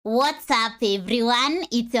What's up, everyone?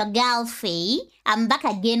 It's your girl Faye. I'm back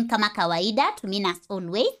again kama kawaida to mean as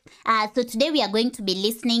always. So today we are going to be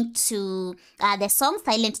listening to the song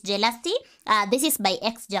Silent Jealousy. This is by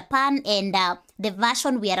X Japan, and the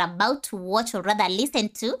version we are about to watch or rather listen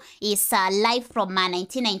to is live from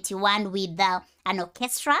 1991 with an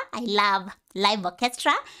orchestra. I love live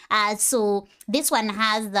orchestra. So this one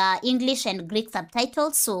has English and Greek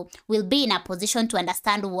subtitles, so we'll be in a position to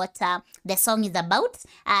understand what the song is about.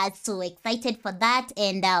 So excited for that,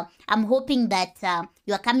 and I'm hoping that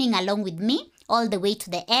you are coming along with me all the way to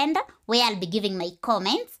the end, where I'll be giving my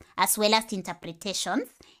comments as well as interpretations.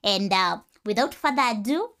 And without further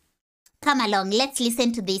ado, come along, let's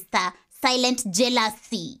listen to this Silent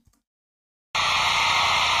Jealousy.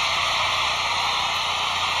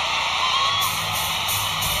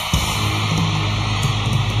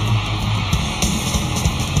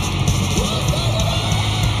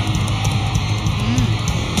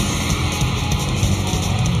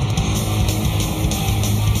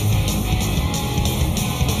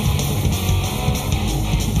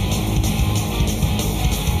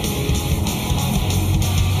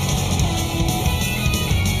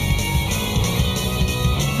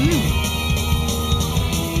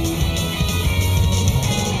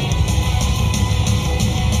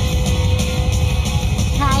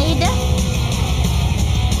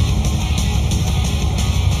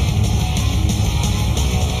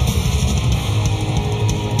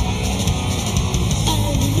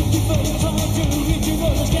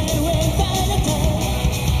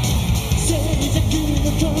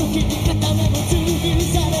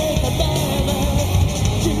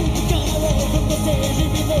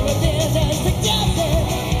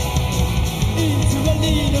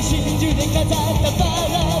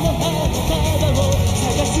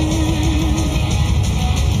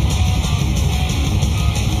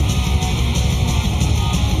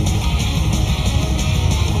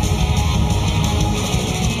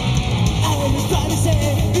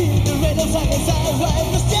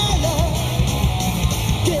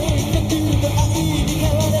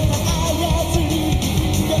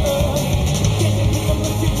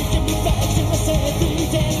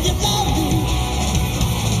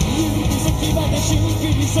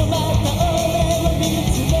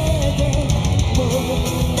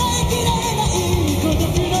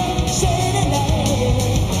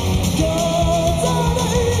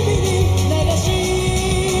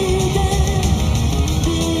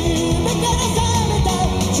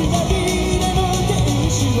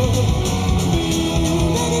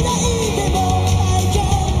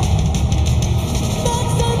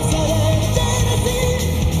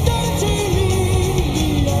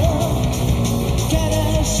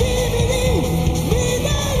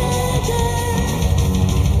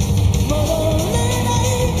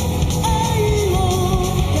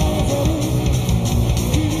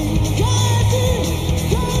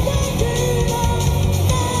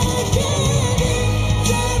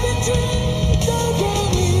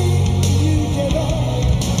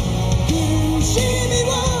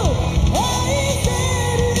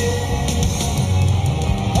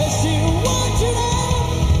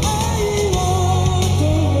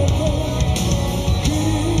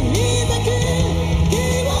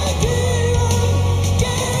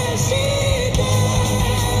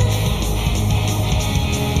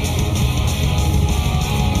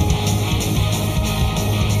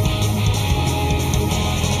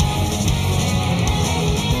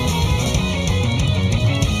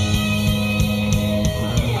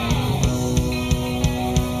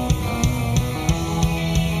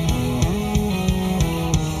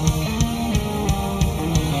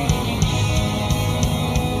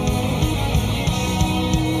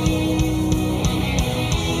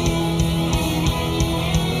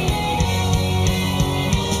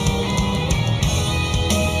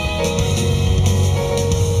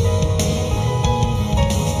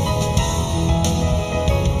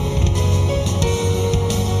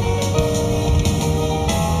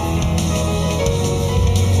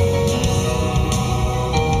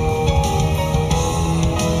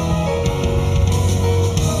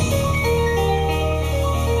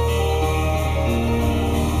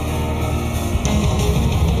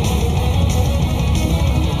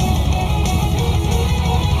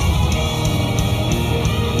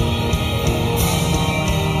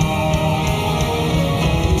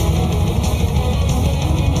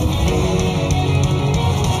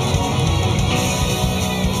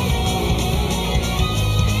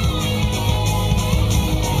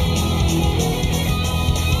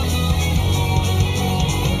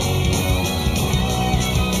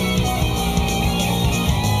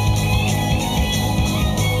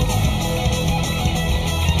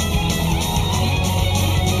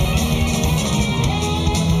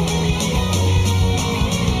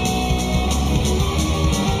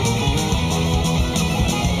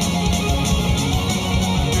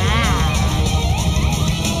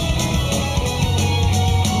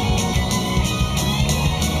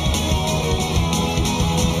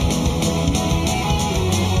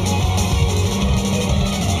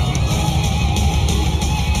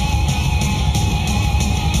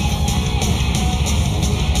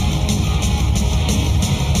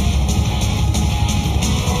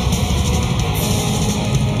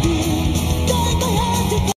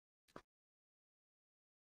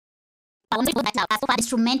 so far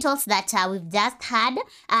instrumentals that we've just had,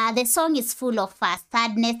 the song is full of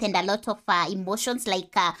sadness and a lot of emotions.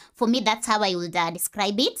 Like for me, that's how I would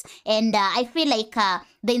describe it. And I feel like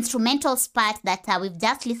the instrumentals part that we've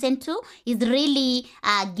just listened to is really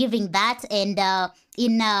giving that, and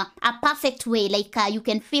in a perfect way. Like you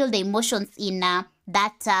can feel the emotions in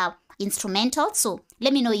that instrumental. So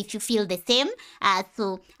let me know if you feel the same.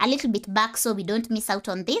 So a little bit back so we don't miss out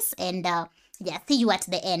on this, and yeah, see you at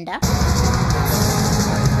the end.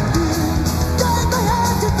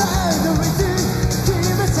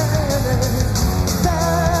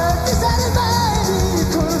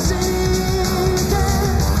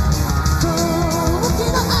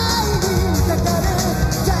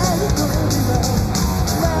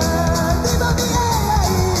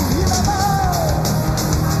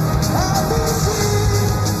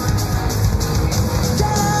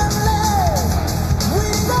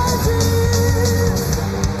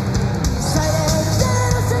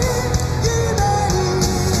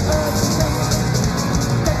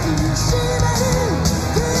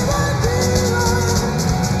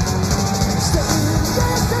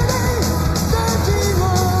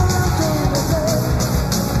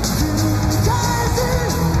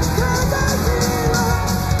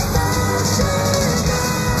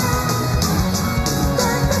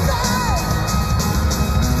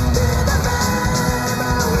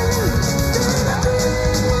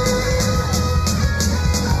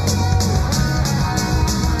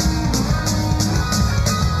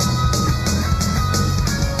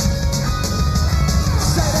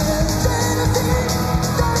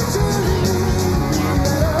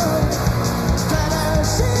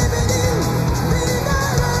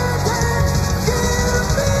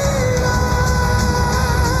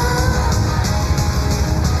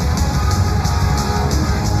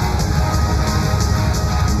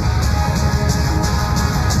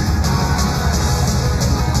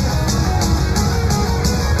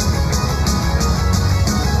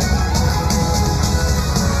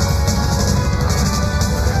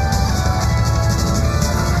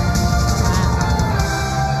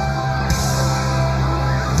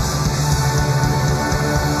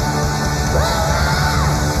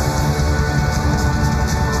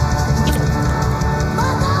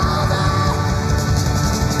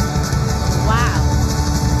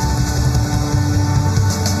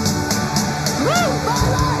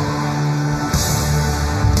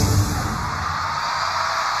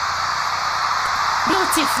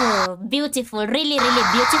 Beautiful, really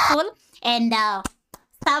beautiful. And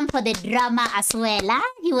some for the drama as well.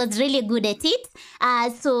 He was really good at it.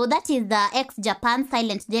 So that is the ex-Japan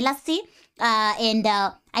Silent Jealousy. And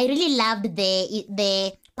I really loved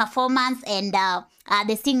the performance, and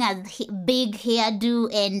the singer's big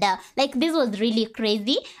hairdo, and like this was really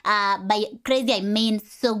crazy. By crazy I mean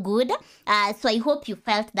so good. So I hope you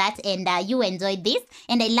felt that, and you enjoyed this.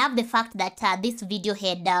 And I love the fact that this video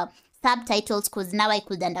had subtitles, because now I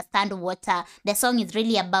could understand what the song is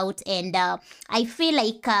really about. And I feel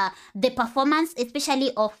like the performance, especially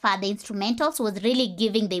of the instrumentals, was really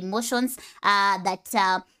giving the emotions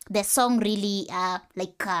that the song really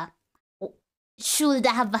should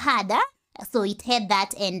have had. So it had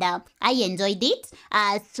that, and I enjoyed it.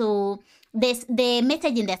 So the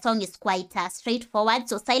message in the song is quite straightforward.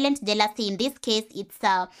 So silent jealousy, in this case, it's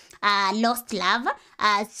lost love.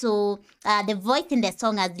 So the voice in the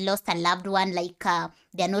song has lost a loved one, like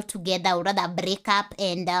they're not together, or rather break up.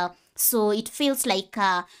 And so it feels like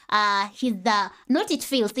he's not it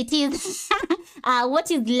feels, it is what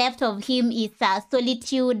is left of him is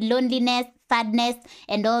solitude, loneliness, sadness,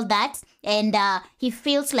 and all that. And he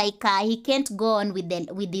feels like he can't go on with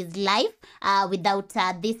his life without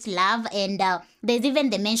this love. And there's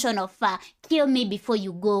even the mention of kill me before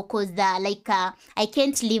you go, because I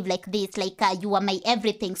can't live like this, like you are my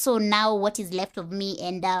everything, so now what is left of me?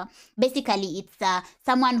 And basically it's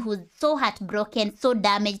someone who's so heartbroken, so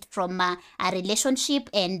damaged from a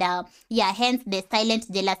relationship. And yeah, hence the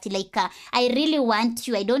silent jealousy, like I really want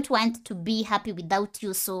you, I don't want to be happy without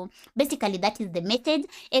you. So basically that is the message.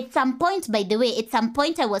 At some point, by the way, at some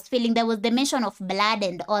point I was feeling there was the mention of blood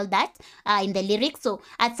and all that in the lyrics. So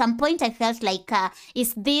at some point I felt like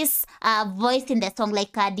is this voice in the song,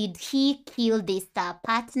 like did he kill this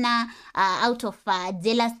partner out of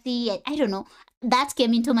jealousy? I don't know, that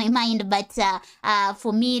came into my mind. But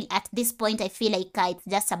for me at this point I feel like it's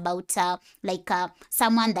just about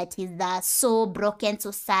someone that is so broken,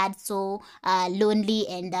 so sad, so lonely,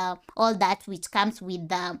 and all that which comes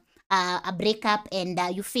with a breakup. And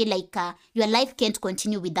you feel like your life can't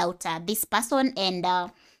continue without this person. And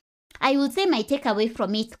I would say my takeaway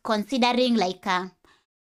from it, considering like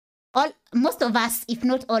most of us, if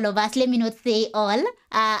not all of us, let me not say all,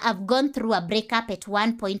 have gone through a breakup at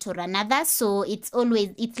one point or another. So it's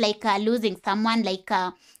like losing someone, like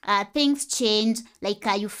things change, like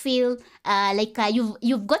you feel like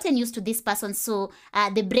you've gotten used to this person. So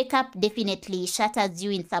the breakup definitely shatters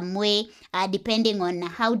you in some way, depending on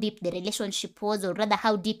how deep the relationship was, or rather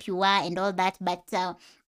how deep you are and all that. But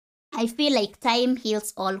I feel like time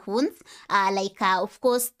heals all wounds. Of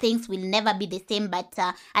course, things will never be the same, but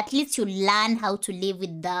at least you learn how to live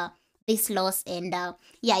with this loss. And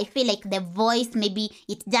yeah, I feel like the voice, maybe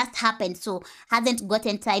it just happened, so hasn't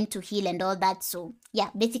gotten time to heal and all that. So yeah,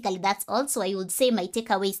 basically that's also, I would say my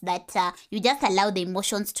takeaway is that you just allow the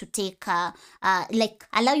emotions to take,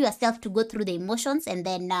 allow yourself to go through the emotions, and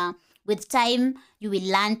then with time, you will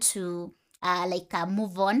learn to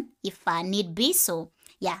move on if need be. So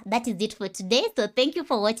yeah, that is it for today. So thank you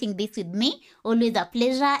for watching this with me. Always a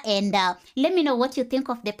pleasure. And let me know what you think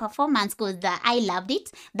of the performance, because I loved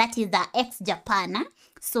it. That is ex-Japan.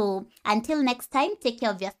 So until next time, take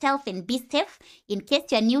care of yourself and be safe. In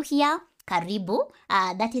case you're new here, karibu.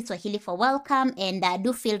 That is Swahili for welcome. And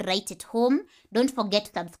do feel right at home. Don't forget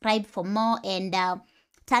to subscribe for more, and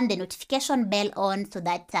turn the notification bell on, so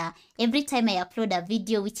that every time I upload a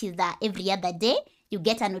video, which is every other day, you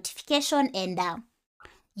get a notification, and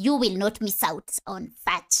you will not miss out on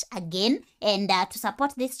such again. And to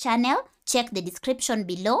support this channel, check the description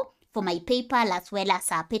below for my PayPal as well as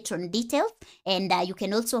Patreon details. And you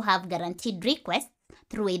can also have guaranteed requests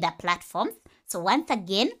through either platforms. So once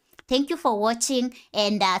again, thank you for watching.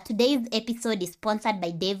 And today's episode is sponsored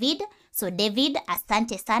by David. So David,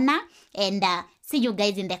 asante sana. And see you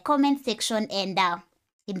guys in the comment section, and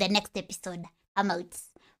in the next episode. I'm out.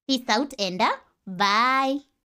 Peace out, and bye.